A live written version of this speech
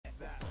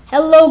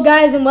Hello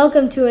guys and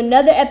welcome to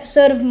another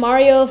episode of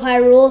Mario of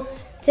Hyrule.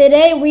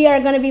 Today we are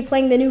going to be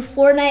playing the new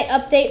Fortnite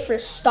update for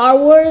Star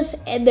Wars,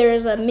 and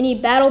there's a mini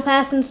battle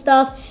pass and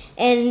stuff.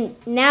 And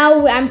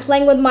now I'm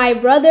playing with my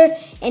brother,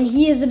 and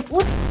he is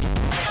what?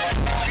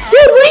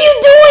 Dude, what are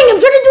you doing? I'm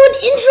trying to do an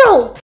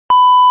intro.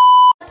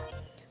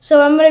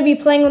 So I'm going to be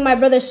playing with my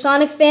brother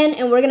Sonic Fan,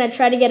 and we're going to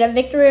try to get a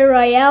victory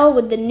royale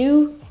with the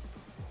new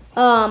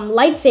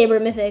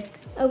lightsaber mythic.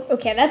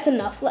 Okay, that's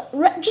enough.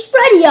 Just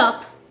ready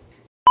up.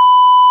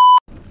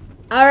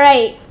 All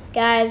right,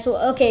 guys.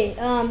 Okay,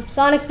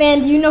 Sonic Fan,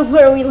 do you know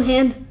where we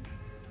land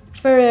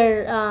for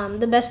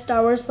the best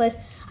Star Wars place?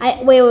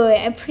 Wait.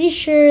 I'm pretty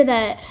sure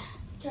that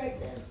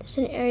there's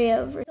an area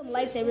over. Some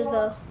lightsabers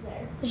though.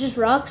 It's just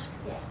rocks.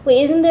 Yeah.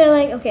 Wait, isn't there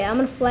like? Okay, I'm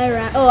gonna fly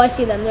around. Oh, I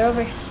see them. They're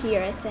over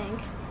here, I think.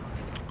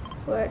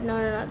 Where? No,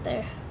 not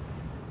there.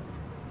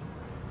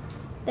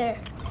 There.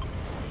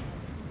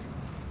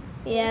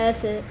 Yeah,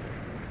 that's it.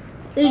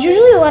 There's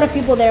usually a lot of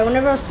people there.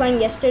 Whenever I was playing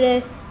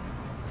yesterday.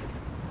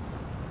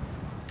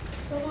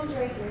 Someone's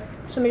right here.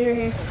 Somebody's right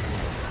here.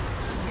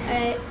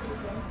 Alright.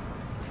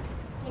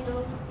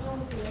 No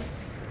one's here.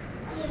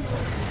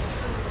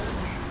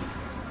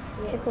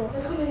 Okay, cool.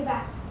 They're coming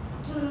back.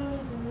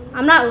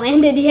 I'm not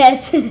landed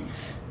yet.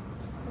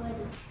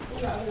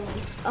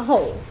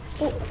 Oh.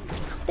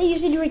 They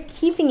usually were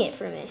keeping it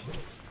for me.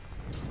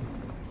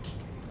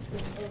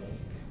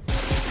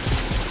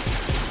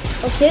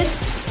 Oh,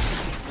 kids?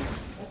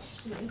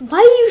 Why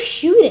are you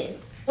shooting?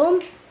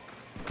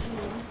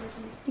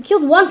 You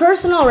killed one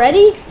person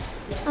already?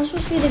 I'm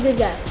supposed to be the good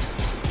guy.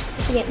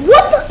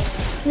 What the?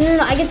 No,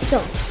 I get to kill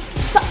him.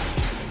 Stop.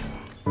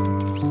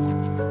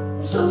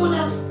 There's someone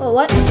else. Oh,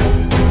 what?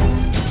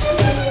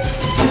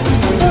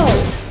 Oh.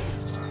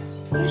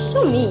 You're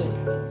so mean.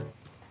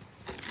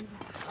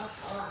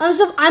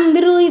 I'm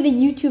literally the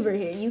YouTuber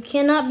here. You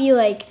cannot be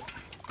like...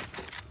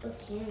 What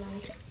can I?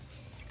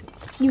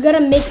 You gotta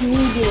make me be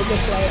the good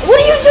player. What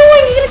are you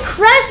doing? You're gonna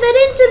crash that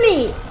into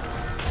me.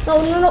 No.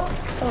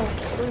 Oh,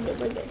 okay,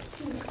 we're good.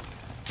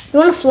 You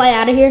wanna fly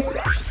out of here? I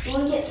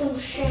wanna get some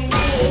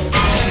champagne.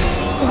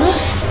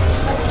 What?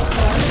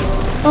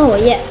 Oh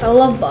yes, I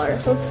love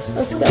bars.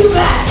 Let's go. Too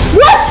bad.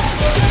 What?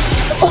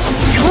 Oh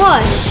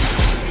gosh.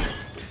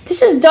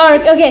 This is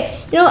dark. Okay,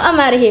 you know what? I'm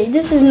out of here.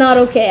 This is not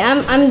okay.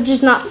 I'm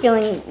just not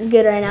feeling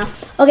good right now.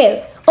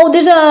 Okay. Oh,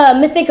 there's a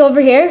mythic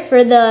over here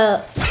for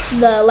the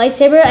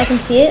lightsaber. I can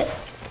see it.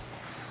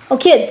 Oh,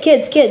 kids.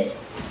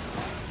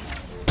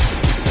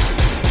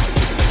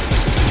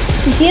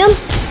 You see him?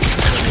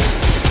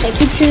 Okay,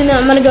 keep shooting them.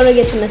 I'm gonna go to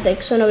get the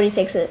mythic so nobody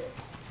takes it.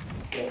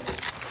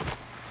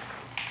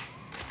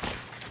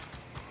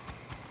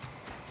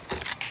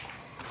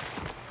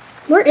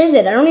 Where is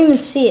it? I don't even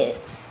see it.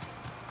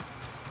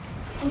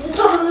 At the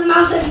top of the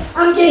mountain.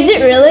 I'm getting. Is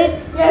it really?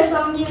 Yes,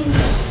 I'm getting.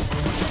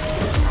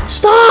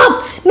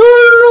 Stop!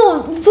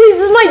 No! Please,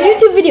 this is my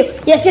YouTube video.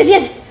 Yes.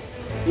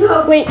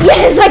 No. Wait,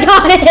 yes, I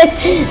got it.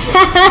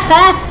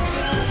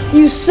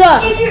 You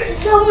suck. If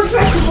someone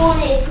tries to go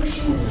on it,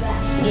 push you back.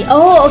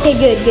 Oh, okay,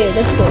 good.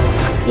 That's cool.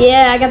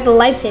 Yeah, I got the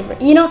lightsaber.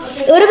 You know,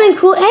 it would have been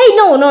cool. Hey,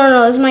 no,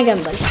 this is my gun,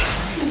 buddy.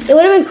 It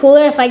would have been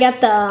cooler if I got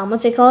the,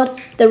 what's it called?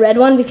 The red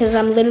one, because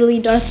I'm literally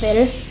Darth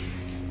Vader.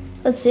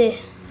 Let's see.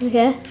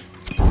 Okay.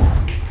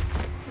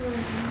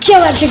 Kill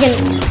that chicken.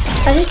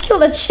 I just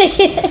killed a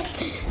chicken.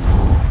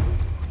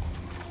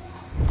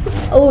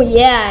 Oh,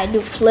 yeah, I do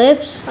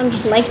flips. I'm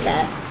just like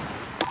that.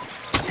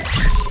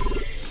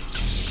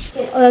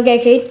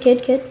 Okay,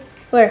 kid.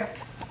 Where?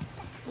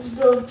 This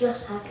build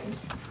just happened.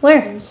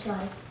 Where?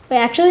 Inside. Wait,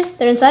 actually?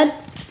 They're inside?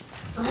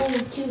 I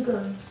have 2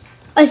 guns.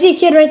 I see a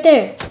kid right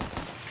there.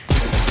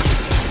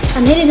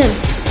 I'm hitting him.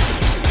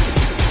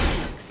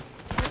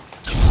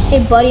 Hey,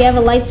 buddy, I have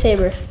a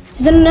lightsaber.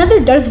 Is it another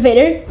Darth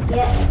Vader?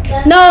 Yes.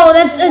 No,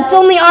 it's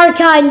only our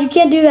kind. You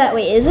can't do that.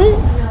 Wait, is it?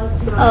 No,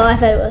 it's not. Oh, I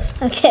thought it was.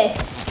 Okay.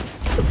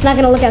 It's not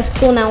going to look as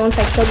cool now once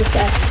I kill this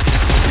guy.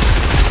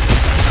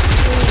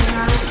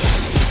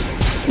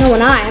 No,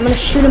 I'm going to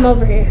shoot him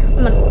over here.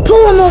 I'm going to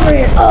pull him over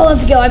here. Oh,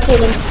 let's go. I pulled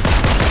him.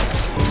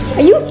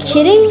 Are you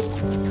kidding?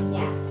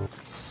 Yeah.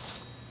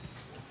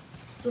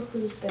 What?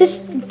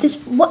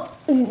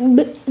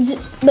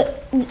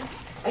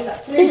 I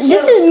got 3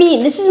 This is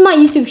me. This is my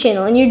YouTube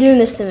channel, and you're doing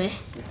this to me.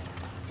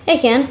 Hey,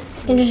 Ken.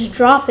 You can just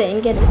drop it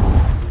and get it.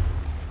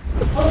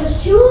 Oh, there's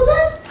 2 of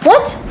them?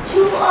 What?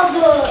 2 of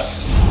the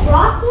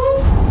rock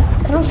ones?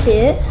 I don't see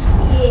it.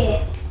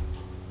 Yeah.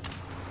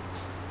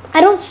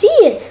 I don't see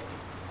it.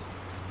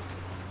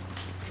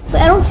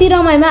 But I don't see it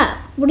on my map.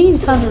 What are you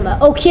talking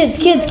about? Oh, kids.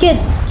 Kill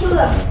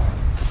them.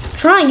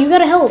 Trying. You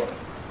gotta help.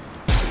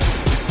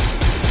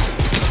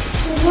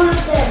 There's one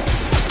up there.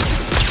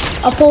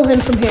 I'll pull him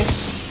from here.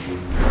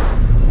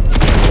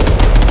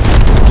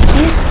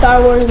 These Star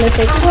Wars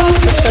mythics are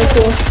so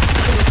cool.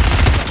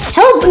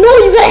 Help! No,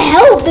 you gotta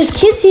help! There's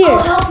kids here.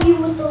 I'll help you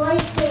with the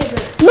lightsaber.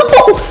 No!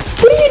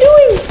 What are you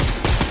doing?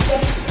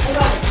 Yes,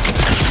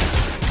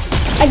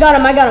 I got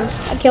it. I got him.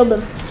 I killed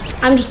him.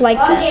 I'm just like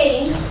that.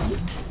 Okay.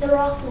 The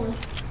rock one.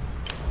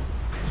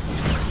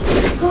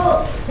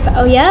 Go.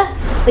 Oh yeah?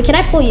 Wait, can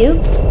I pull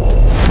you?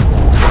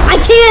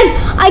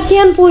 I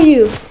can pull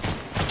you.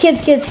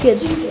 Kids. I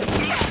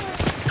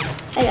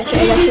got you.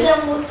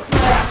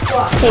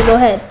 Okay, go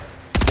ahead.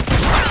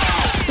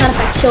 Not if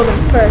I kill them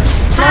first.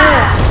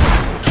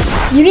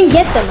 You didn't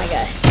get them, my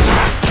guy.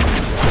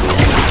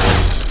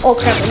 Oh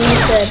crap, I'm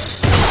almost dead.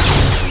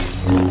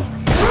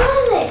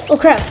 Oh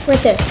crap,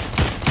 right there.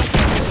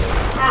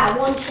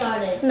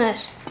 One-shotted.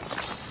 Nice.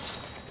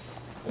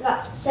 I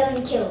got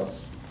 7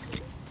 kills.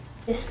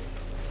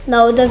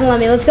 No, it doesn't let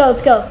me. Let's go.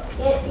 Get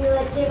your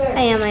lightsaber.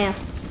 I am.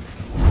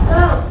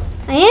 Go.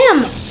 I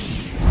am.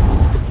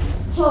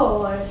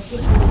 Oh, I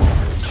think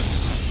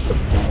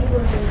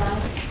we're gonna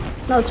die.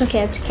 No, it's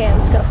okay.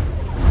 Let's go.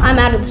 I'm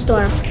out of the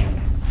storm.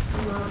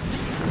 Come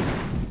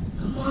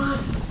on.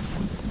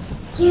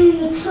 Get in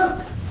the truck.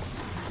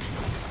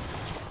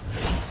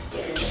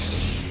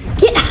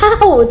 Get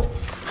out!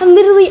 I'm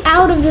literally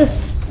out of the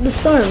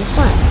storm. Come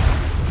on.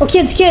 Oh,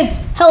 kids,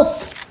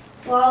 help!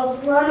 Well,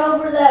 run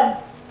over them.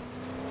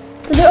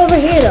 But they're over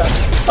here, though.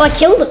 Oh, I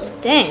killed them.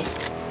 Dang.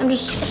 I'm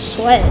just a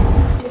sweat.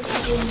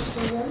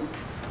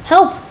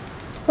 Help!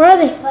 Where are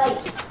they? Fight.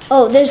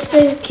 Oh, there's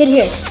the kid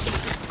here.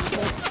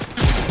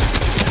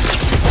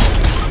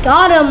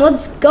 Got him.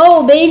 Let's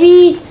go,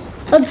 baby.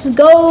 Let's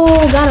go.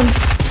 Got him.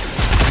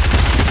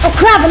 Oh,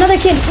 crap. Another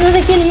kid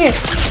in here.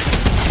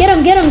 Get him.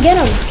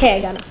 Okay, I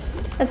got him.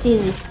 That's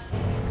easy.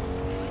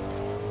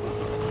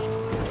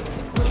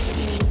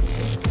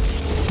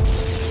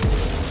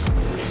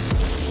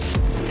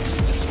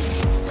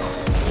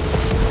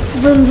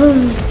 Vroom,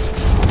 vroom.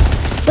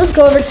 Let's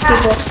go over to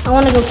people. I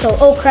want to go kill.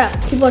 Oh, crap.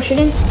 People are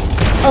shooting.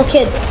 Oh,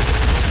 kid.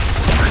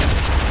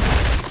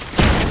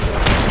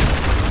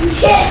 You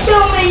can't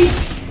kill me.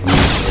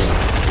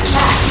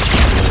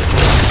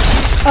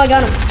 Oh, I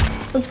got him.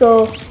 Let's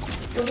go.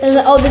 There's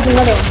another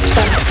one. Just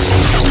got him.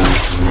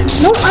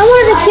 No, I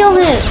wanted to kill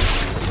him.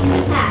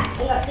 I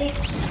got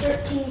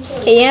 13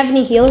 kills. Okay, you have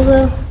any heals,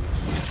 though?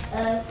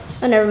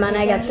 Oh, never mind.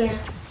 I got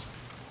this.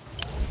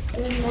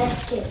 There's a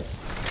nice kid.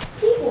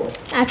 People.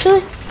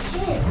 Actually?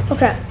 Kids. Oh,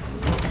 crap.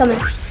 Come here.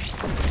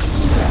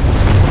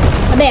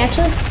 Are they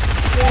actually?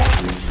 Yeah.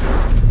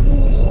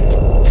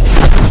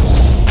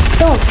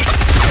 Kill him.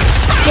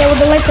 Yeah, with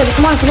the lightsaber.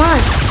 Come on.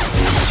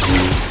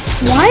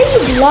 Why are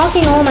you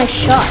blocking all my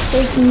shots?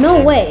 There's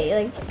no way.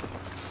 Like,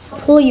 I'll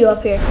pull you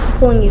up here. I'm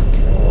pulling you.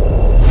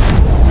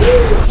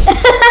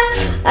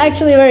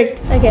 Actually worked.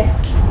 Okay.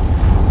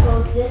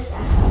 Well, this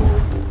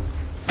actually.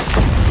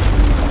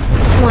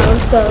 Come on,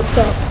 let's go.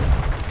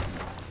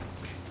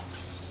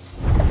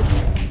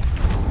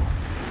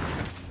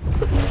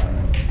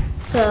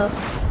 So,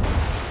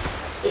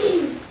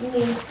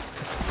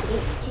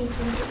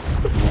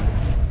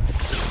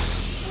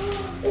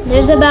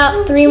 there's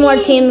about 3 more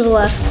teams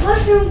left.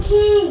 Mushroom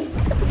King.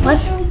 What?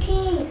 Mushroom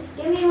King.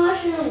 Give me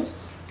mushrooms.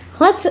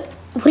 What?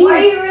 What do Why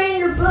are you? you reading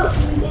your book,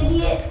 you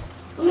idiot?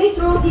 Let me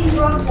throw these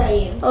rocks at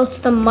you. Oh, it's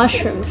the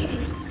Mushroom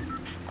King.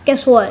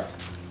 Guess what?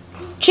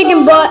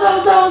 Chicken butt.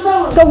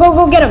 Someone.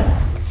 Go get him.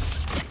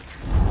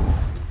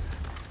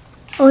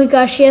 Oh my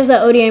gosh, he has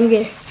that ODM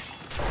gear.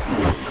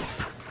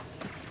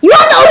 You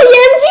have the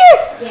ODM gear?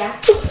 Yeah.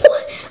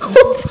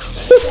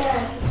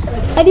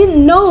 I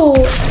didn't know.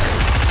 Oh,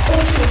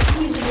 shit,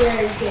 he's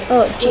very good.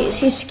 Oh jeez,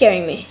 he's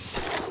scaring me.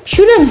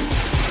 Shoot him.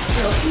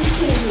 No, he's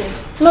too good.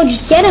 No,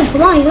 just get him.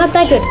 Come on, he's not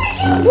that good.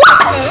 What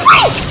the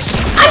freak?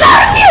 I'm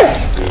out of here.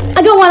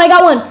 I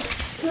got one.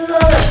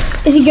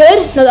 Is he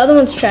good? No, the other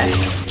one's trash.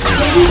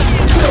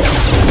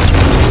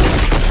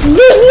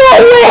 There's no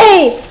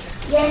way.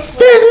 Yes.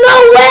 There's no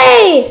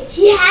way.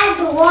 He had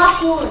the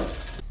lock one.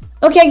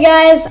 Okay,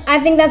 guys, I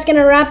think that's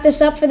gonna wrap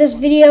this up for this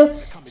video.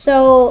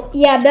 So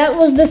yeah, that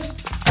was this.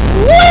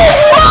 What is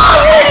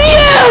wrong with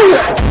you?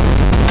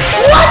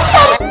 What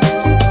the